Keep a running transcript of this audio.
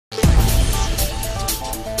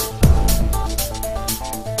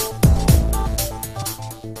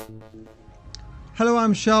Hello,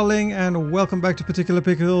 I'm Sharling and welcome back to Particular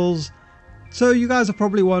Pickles. So you guys are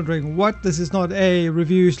probably wondering, what? This is not a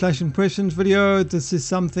review / impressions video, this is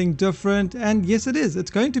something different, and yes it is.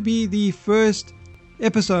 It's going to be the first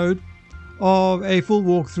episode of a full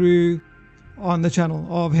walkthrough on the channel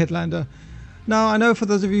of Headlander. Now I know for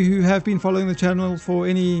those of you who have been following the channel for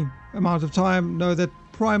any amount of time know that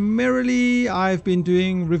primarily I've been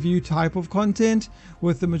doing review type of content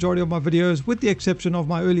with the majority of my videos, with the exception of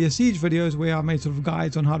my earlier Siege videos where I made sort of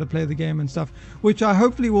guides on how to play the game and stuff, which I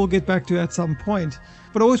hopefully will get back to at some point.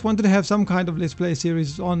 But I always wanted to have some kind of Let's Play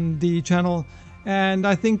series on the channel, and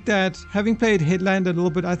I think that having played Headlander a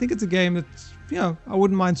little bit, I think it's a game that's, you know, I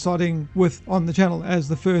wouldn't mind starting with on the channel as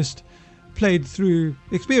the first played through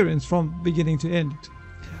experience from beginning to end.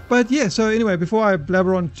 But yeah, so anyway, before I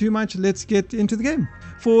blabber on too much, let's get into the game.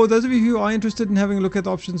 For those of you who are interested in having a look at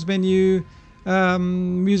the options menu,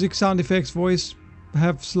 music, sound effects, voice,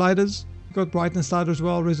 have sliders. You've got brightness slider as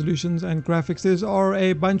well, resolutions and graphics. There are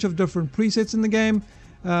a bunch of different presets in the game.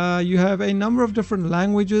 You have a number of different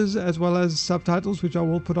languages as well as subtitles, which I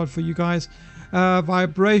will put out for you guys.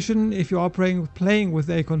 Vibration, if you are playing with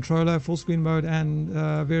a controller, full screen mode, and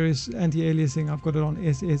various anti-aliasing. I've got it on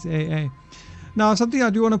SSAA. Now, something I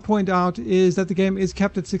do want to point out is that the game is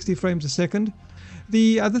capped at 60 frames a second.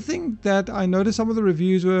 The other thing that I noticed some of the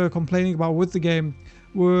reviews were complaining about with the game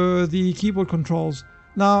were the keyboard controls.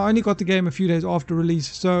 Now, I only got the game a few days after release,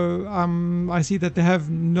 so I see that they have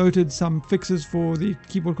noted some fixes for the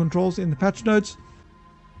keyboard controls in the patch notes.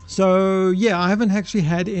 So yeah, I haven't actually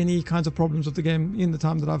had any kinds of problems with the game in the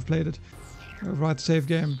time that I've played it. Right, save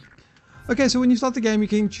game. Okay, so when you start the game, you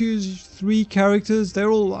can choose 3 characters.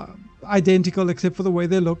 They're all identical except for the way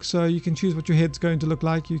they look, so you can choose what your head's going to look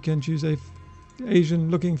like. You can choose a Asian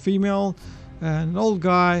looking female, an old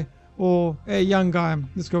guy, or a young guy.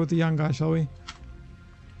 Let's go with the young guy, shall we?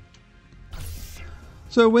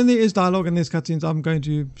 So when there is dialogue and there's cutscenes, I'm going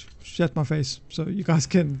to shut my face so you guys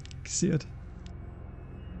can see it.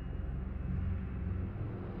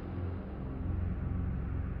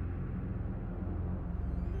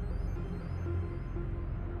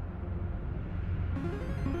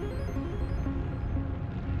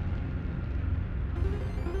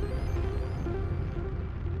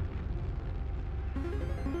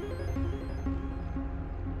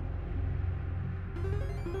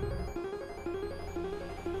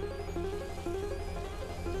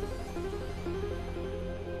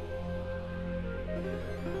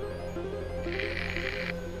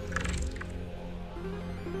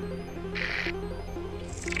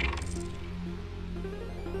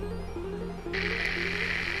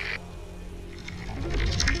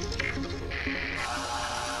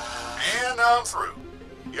 I'm through.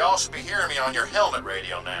 Y'all should be hearing me on your helmet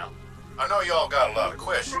radio now. I know y'all got a lot of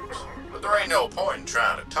questions, but there ain't no point in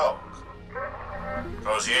trying to talk.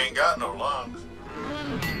 Cause you ain't got no lungs.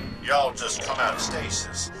 Y'all just come out of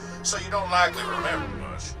stasis, so you don't likely remember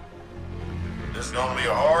much. This is gonna be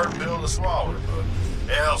a hard pill to swallow,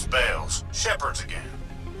 but hell's bells, shepherds again.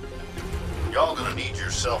 Y'all gonna need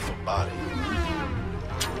yourself a body.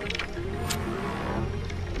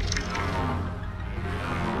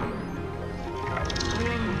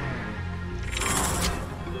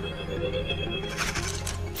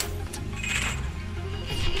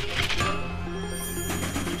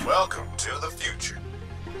 Welcome to the future.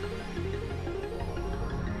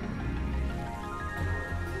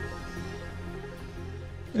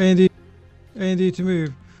 A&D to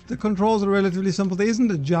move. The controls are relatively simple. There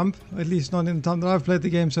isn't a jump, at least not in the time that I've played the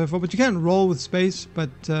game so far, but you can roll with space, but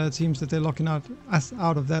it seems that they're locking us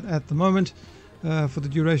out of that at the moment for the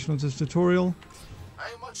duration of this tutorial. I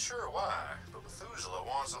ain't much sure why, but Methuselah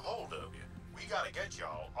wants a hold of you. We gotta get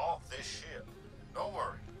y'all off this ship. Don't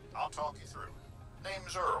worry, I'll talk you through it.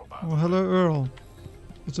 Name's Earl, by the way. Oh, hello, Earl.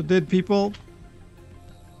 What's the dead people?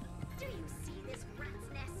 Do you see this rat's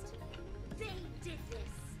nest? They did this.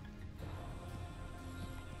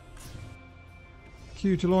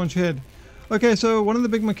 Q to launch head. Okay, so one of the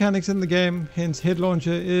big mechanics in the game, hence head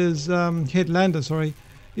launcher, is Headlander, sorry,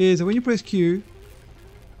 is when you press Q,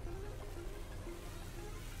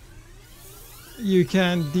 you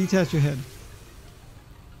can detach your head.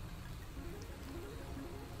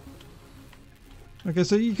 Okay,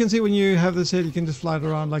 so you can see when you have this head, you can just fly it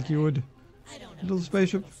around like you would a little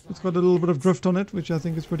spaceship. It's got a little bit of drift on it, which I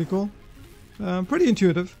think is pretty cool. Pretty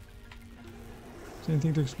intuitive. Is there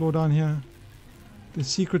anything to explore down here? There's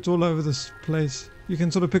secrets all over this place. You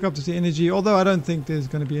can sort of pick up this energy, although I don't think there's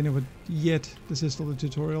going to be any of it yet. This is still the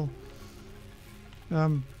tutorial.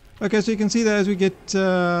 Okay, so you can see that as we get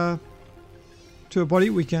to a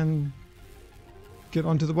body, we can get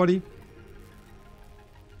onto the body.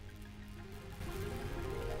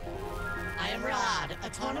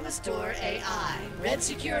 Surface door AI. Red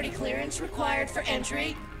security clearance required for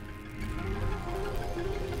entry.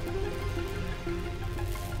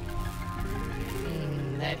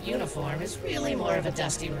 That uniform is really more of a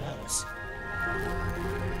dusty rose.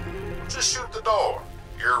 Just shoot the door.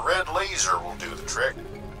 Your red laser will do the trick.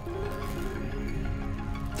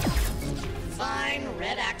 Fine,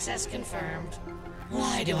 red access confirmed.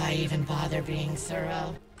 Why do I even bother being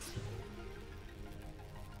thorough?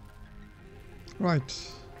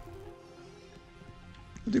 Right.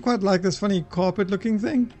 I do quite like this funny carpet looking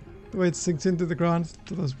thing. The way it sinks into the ground. I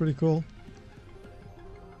thought that was pretty cool.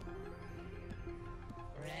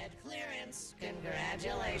 Red clearance.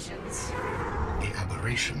 Congratulations. The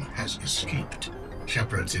aberration has escaped.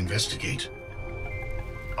 Shepherds investigate.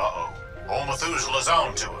 Uh-oh. Old Methuselah's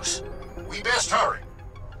on to us. We best hurry.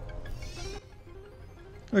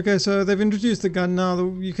 Okay, so they've introduced the gun now.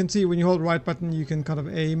 You can see when you hold right button, you can kind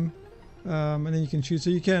of aim, and then you can shoot. So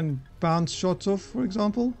you can bounce shots off, for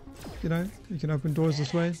example. You know, you can open doors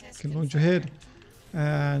this way. You can launch your head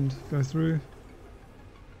and go through.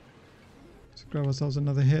 Let's grab ourselves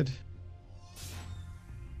another head.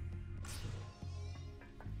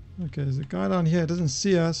 Okay, there's a guy down here. Doesn't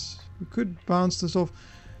see us. We could bounce this off.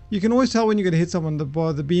 You can always tell when you're going to hit someone. The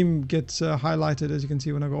beam gets highlighted, as you can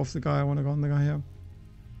see when I go off the guy. I want to go on the guy here.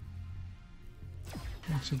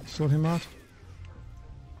 Actually, sort him out.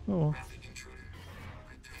 Oh.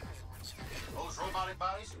 Those robotic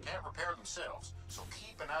bodies can't repair themselves, so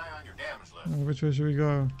keep an eye on your damage level. Which way should we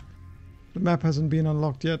go? The map hasn't been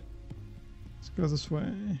unlocked yet. Let's go this way.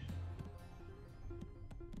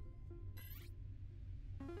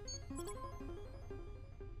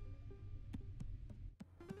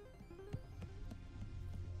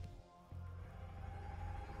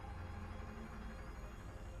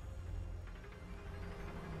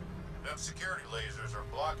 Them security lasers are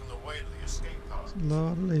blocking the way to the escape pod. A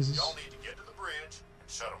lot of lasers. Y'all need to get to the bridge and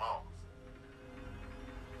shut them off.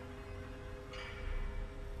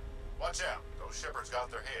 Watch out. Those shepherds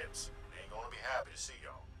got their heads. They ain't gonna be happy to see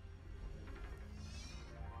y'all.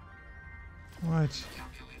 Right.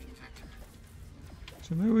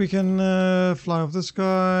 So maybe we can fly off this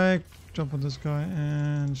guy, jump on this guy,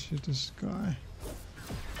 and shoot this guy.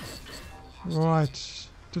 Right.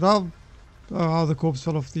 Did I... Oh, the corpse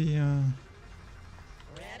fell off the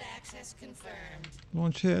Red access confirmed.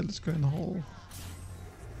 launch head. Let's go in the hole.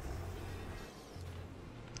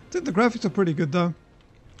 I think the graphics are pretty good though.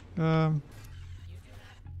 Looks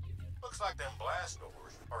like them blast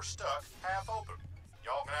doors are stuck half open.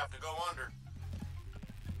 Y'all gonna have to go under.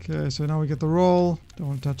 Okay, so now we get the roll. Don't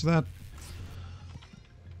want to touch that.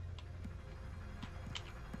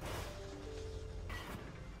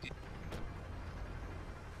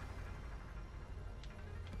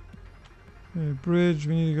 Okay, bridge,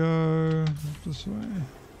 we need to go this way.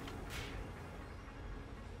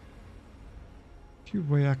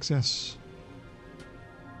 Cube-way access.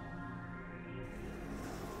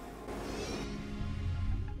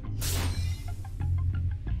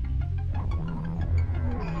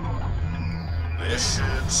 This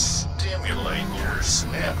should stimulate your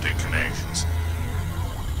synaptic connections.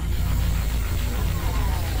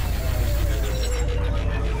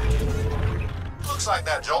 Looks like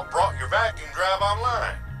that jolt brought your vacuum drive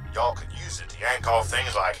online. Y'all could use it to yank off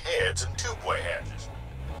things like heads and tubeway hatches.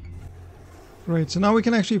 Great, so now we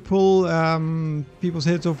can actually pull people's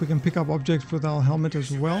heads off. We can pick up objects with our helmet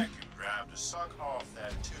as well. Vacuum drive to suck off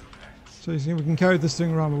that tube hatch. So you see we can carry this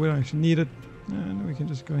thing around, but we don't actually need it. And we can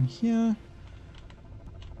just go in here.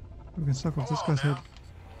 We can suck off this guy's head.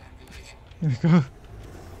 Here we go.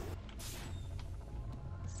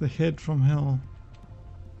 It's the head from hell.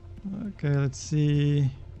 Okay, let's see.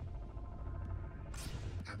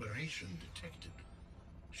 Aberration detected.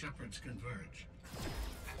 Shepherds converge.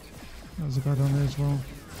 There's a guy down there as well.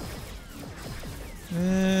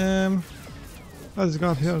 Oh, there's a guy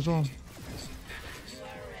up here as well.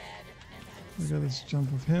 Okay, let's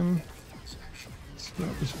jump off him. Let's get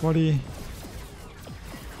up his body.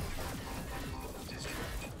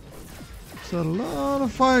 There's a lot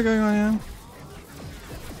of fire going on here.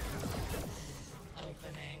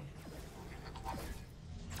 Opening.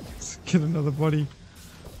 Let's get another body.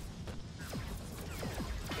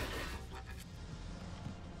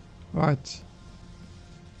 Right.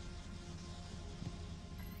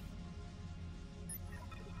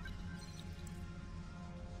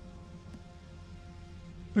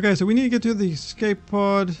 Okay, so we need to get to the escape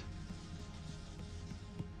pod.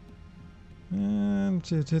 And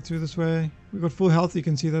let's head through this way. We've got full health, you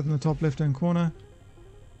can see that in the top left hand corner.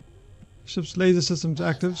 Ship's laser system's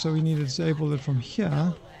active, so we need to disable it from here.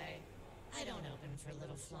 No way. I don't open for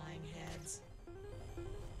little flying heads.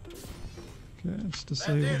 Okay, let's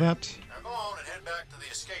disable that. Now go on and head back to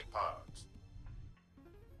the escape pods.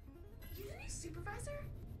 You the new supervisor?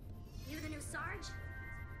 You the new Sarge?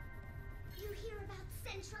 You hear about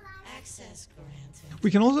centralized Access granted.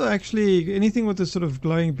 We can also actually, anything with this sort of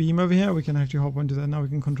glowing beam over here, we can actually hop onto that. Now we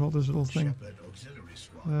can control this little thing. Shepard Auxiliary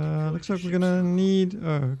Squad. Looks like we're gonna need... Oh,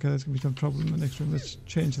 okay, there's gonna be some trouble in the next room. Let's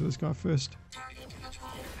change to this guy first.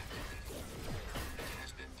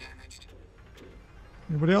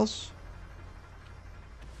 Anybody else?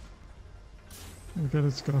 Okay,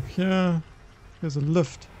 let's go up here. There's a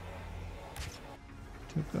lift.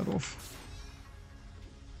 Take that off.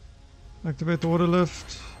 Activate the water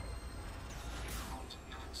lift.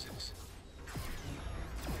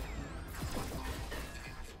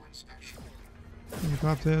 Can you go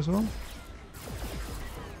up there as well?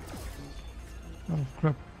 Oh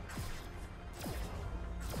crap.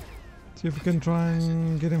 See if we can try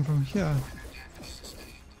and get him from here.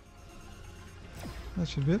 That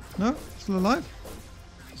should be it. No? Still alive?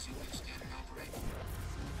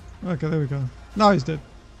 Okay, there we go. Now he's dead.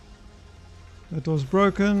 That door's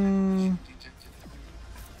broken.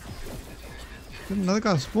 Did another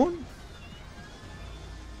guy spawn?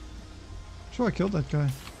 Sure, I killed that guy.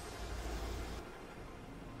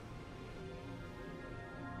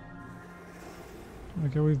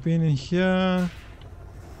 Okay, we've been in here.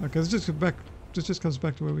 Okay, let's just go back. This just comes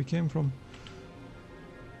back to where we came from.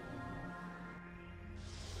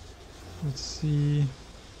 Let's see.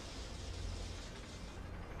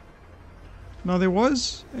 Now there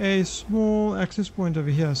was a small access point over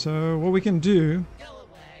here, so what we can do... Go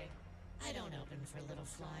away. I don't open for little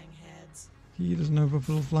flying heads. He doesn't have a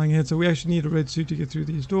little flying head, so we actually need a red suit to get through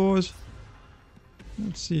these doors.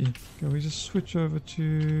 Let's see. Okay, we just switch over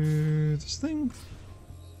to this thing.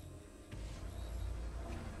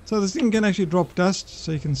 So this thing can actually drop dust,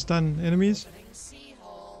 so you can stun enemies. Opening sea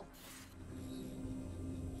hole.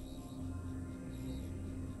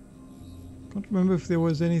 Can't remember if there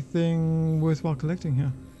was anything worthwhile collecting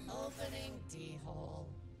here. Opening D hole.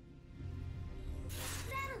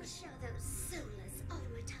 that'll show those soulless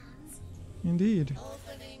automatons. Indeed.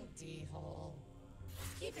 Opening D hole.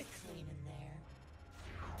 Keep it clean in there.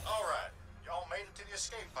 Alright, y'all made it to the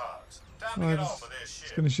escape pods. Time to Oh, get off of this it's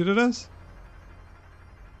shit. gonna shoot at us?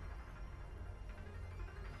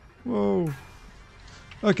 Whoa.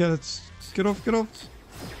 Okay, let's get off, get off.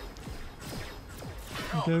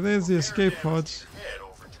 Okay, there's the escape pods. Head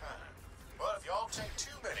over time. But if y'all take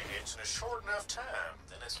too many hits in a short enough time,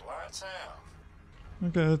 then it's lights out.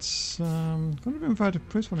 Okay, let's can't remember if I had to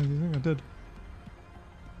press one of these. I think I did.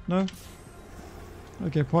 No?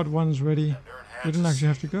 Okay, pod 1's ready. We didn't actually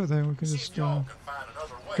have to go there. We can See just if y'all can find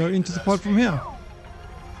another way go into the that pod from escape here. pod.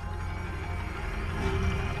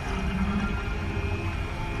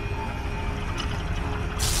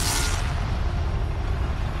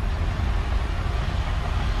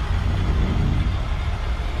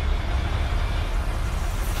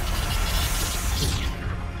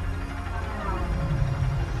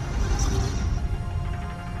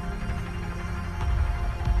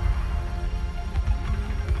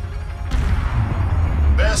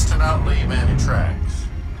 Best to not leave any tracks.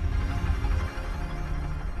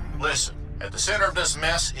 Listen, at the center of this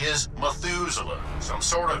mess is Methuselah, some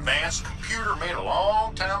sort of advanced computer made a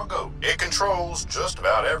long time ago. It controls just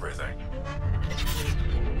about everything.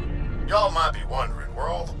 Y'all might be wondering where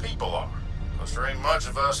all the people are, because there ain't much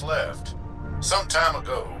of us left. Some time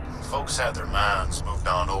ago, folks had their minds moved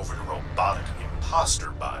on over to robotic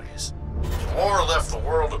imposter bodies. The war left the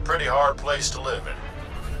world a pretty hard place to live in,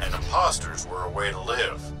 and imposters were a way to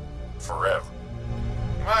live forever.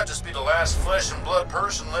 You might just be the last flesh and blood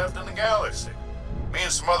person left in the galaxy. Me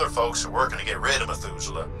and some other folks are working to get rid of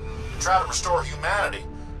Methuselah, and try to restore humanity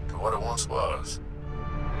to what it once was.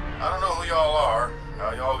 I don't know who y'all are,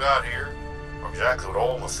 how y'all got here, or exactly what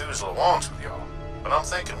old Methuselah wants with y'all, but I'm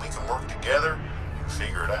thinking we can work together and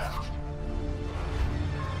figure it out.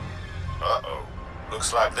 Uh-oh.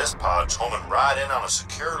 Looks like this pod's homing right in on a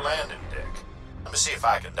secure landing deck. Let me see if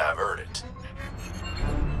I can divert it.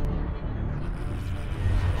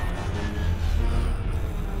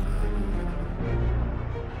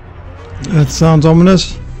 That sounds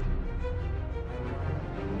ominous.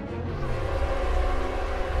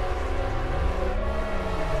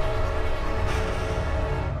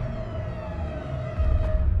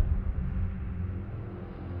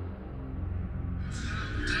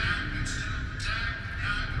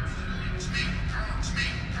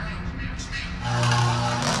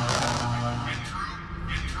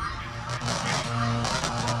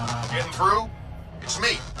 Getting through? It's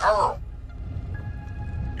me, Earl.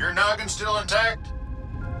 Your noggin still intact?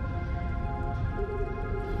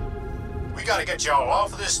 We gotta get y'all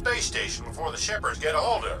off of this space station before the shepherds get a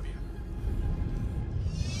hold of you.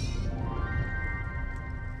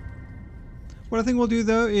 What I think we'll do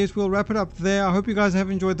though is we'll wrap it up there. I hope you guys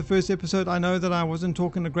have enjoyed the first episode. I know that I wasn't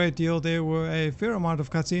talking a great deal. There were a fair amount of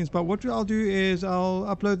cutscenes, but what I'll do is I'll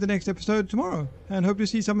upload the next episode tomorrow and hope to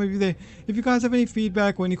see some of you there. If you guys have any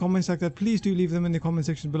feedback or any comments like that, please do leave them in the comment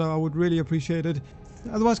section below. I would really appreciate it.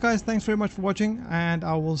 Otherwise guys, thanks very much for watching and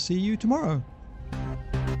I will see you tomorrow.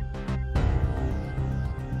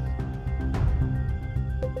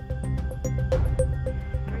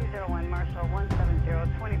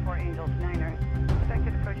 170, 24 Angels, 9er.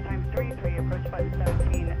 Expected approach time 3-3, approach by the 7.